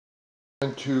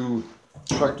Went to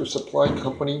Tractor Supply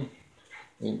Company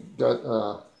and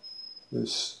got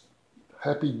this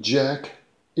Happy Jack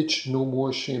Itch No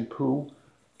More shampoo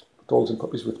for dogs and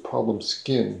puppies with problem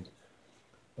skin.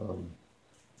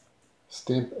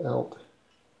 Stamp out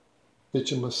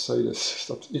itchomyositis,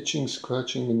 stops itching,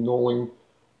 scratching, and gnawing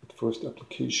with first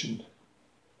application.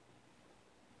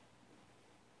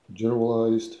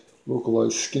 Generalized,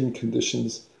 localized skin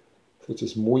conditions such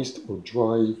as moist or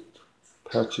dry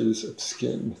patches of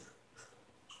skin,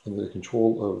 and the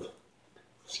control of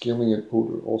scaling and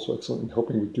odor. Also excellent in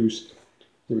helping reduce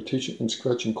irritation and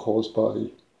scratching caused by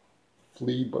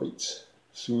flea bites.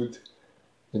 Soothe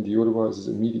and deodorizes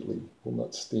immediately. Will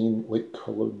not stain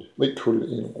light-coated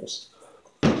animals.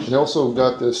 And I also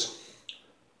got this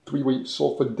 3-weight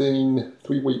sulfodene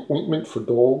 3-weight ointment for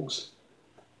dogs,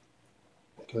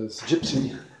 because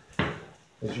Gypsy,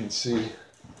 as you can see,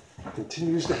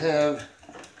 continues to have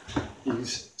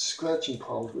these scratching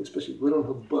problems, especially right on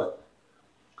her butt.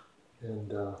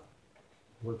 And I'm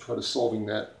going to try to solving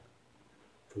that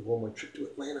for my trip to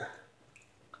Atlanta.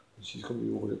 And she's going to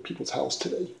be over at people's house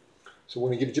today. So we're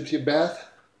going to give Gypsy a bath,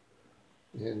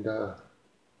 and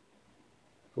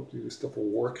hopefully this stuff will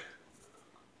work.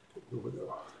 Over there.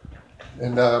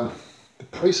 And the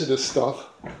price of this stuff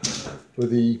for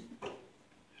the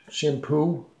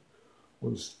shampoo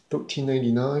was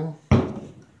 $13.99.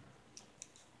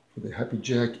 For the Happy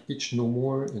Jack Itch No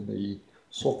More, and the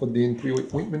Sulfodene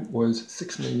 3-weight ointment was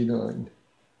 $6.99.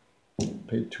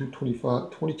 Paid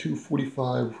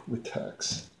 $22.45 with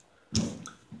tax.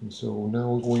 And so now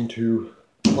we're going to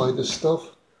apply this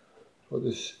stuff for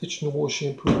this Itch No More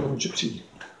shampoo on Gypsy.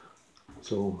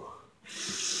 So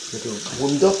get her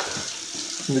warmed up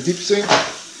in the deep sink,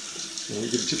 and we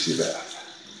give Gypsy a bath.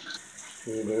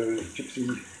 So there's Gypsy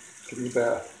getting a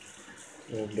bath.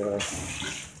 And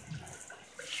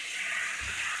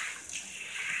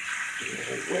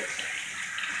wet.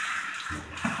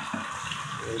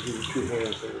 I'll give you 2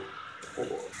 hands there.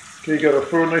 Okay, got our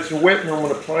fur nice and wet, and I'm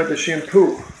going to apply the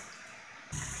shampoo.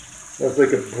 That's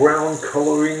like a brown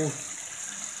coloring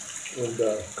and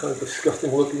kind of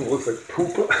disgusting looking. It looks like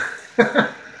poop.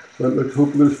 But let's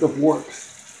hope this stuff works.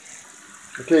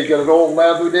 Okay, got it all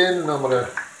lathered in, and I'm going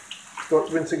to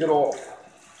start rinsing it off.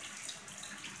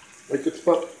 Like this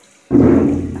spot.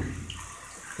 Can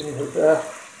you hit that?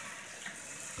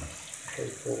 Okay,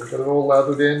 so we got it all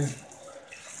lathered in.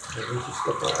 And rinse this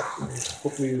stuff off. And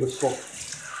hopefully this stuff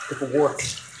will work.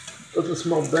 Doesn't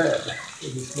smell bad.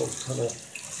 It smells kind of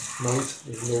nice.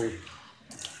 There's no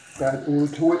bad odor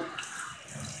to it.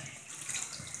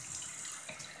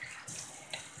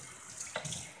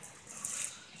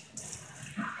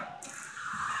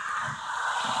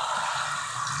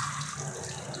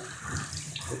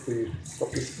 Hopefully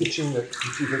stop this itching that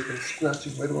you see has been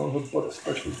scratching right around her butt,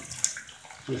 especially.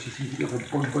 So she seems to get her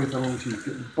bug bites. I don't know if she's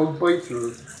getting bug bites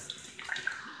or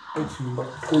bites from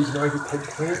poison ivy type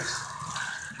plants.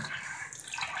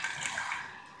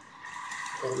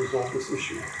 I'll resolve this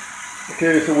issue.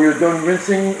 Okay, so we're done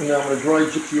rinsing, and now I'm going to dry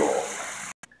Gypsy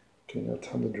off. Okay, now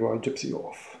time to dry Gypsy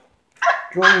off.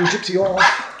 Drying Gypsy off.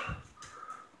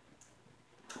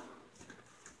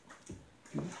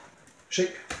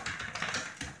 Shake.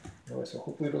 Alright, so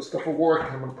hopefully this stuff will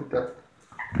work. I'm going to put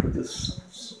this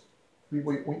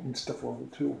 3-weight ointment stuff on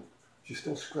it too. She's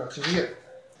still scratching it.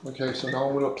 Okay, so now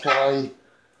I'm going to apply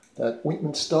that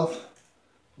ointment stuff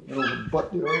over the butt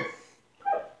there.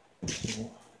 So,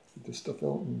 get this stuff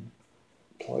out and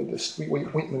apply this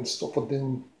 3-weight ointment stuff, but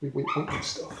then 3-weight ointment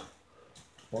stuff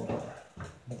on her.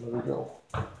 And let her go.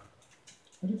 I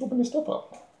just open this stuff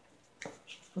up.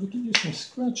 Try to get you some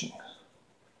scratching.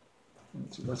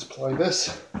 So let's apply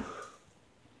this.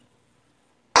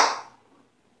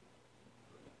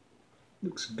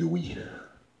 Looks gooey.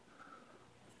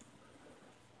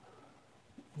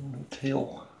 And the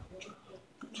tail.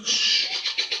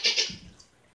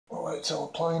 Alright, so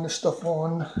applying this stuff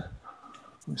on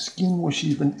her skin where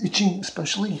she's been itching,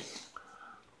 especially.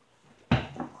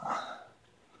 Has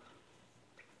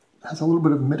a little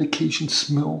bit of medication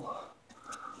smell,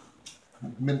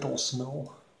 menthol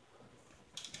smell.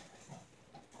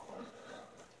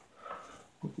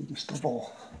 Hopefully this stuff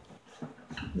will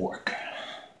work.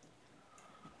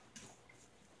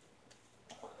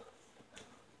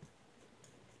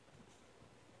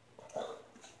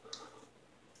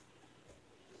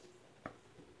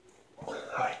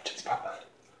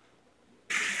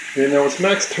 Okay, now it's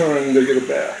Max's turn to get a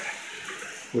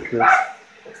bath with this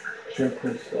shampoo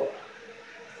and stuff.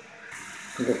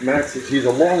 Because Max he's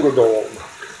a longer dog.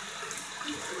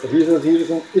 But he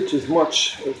doesn't itch as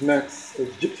much as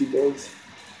Gypsy does.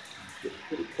 Get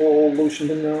it all lotioned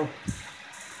in now.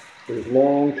 his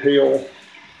long tail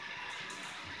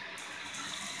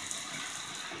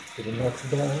for the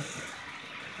Max bath.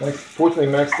 Fortunately,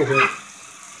 Max doesn't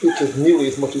itch as nearly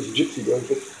as much as Gypsy does,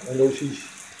 but I notice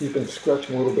he's been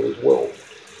scratching a little bit as well.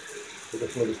 So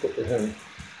that's another step for him.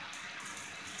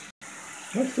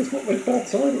 Max does not like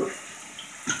bats either.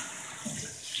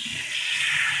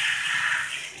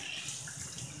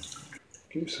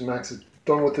 Okay, so Max is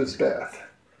done with his bath.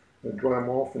 I'm going to dry him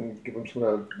off and give him some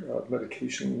of that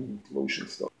medication, lotion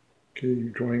stuff. Okay,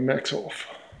 drying Max off.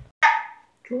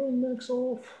 Drying Max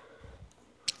off.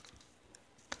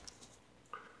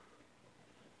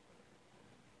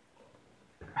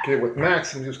 Okay, with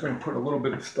Max, I'm just going to put a little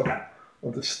bit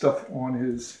of the stuff on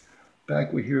his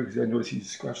back way here because I notice he's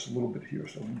scratched a little bit here,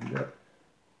 so I'm going to do that.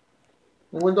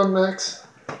 And we're done, Max.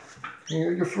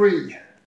 You're free.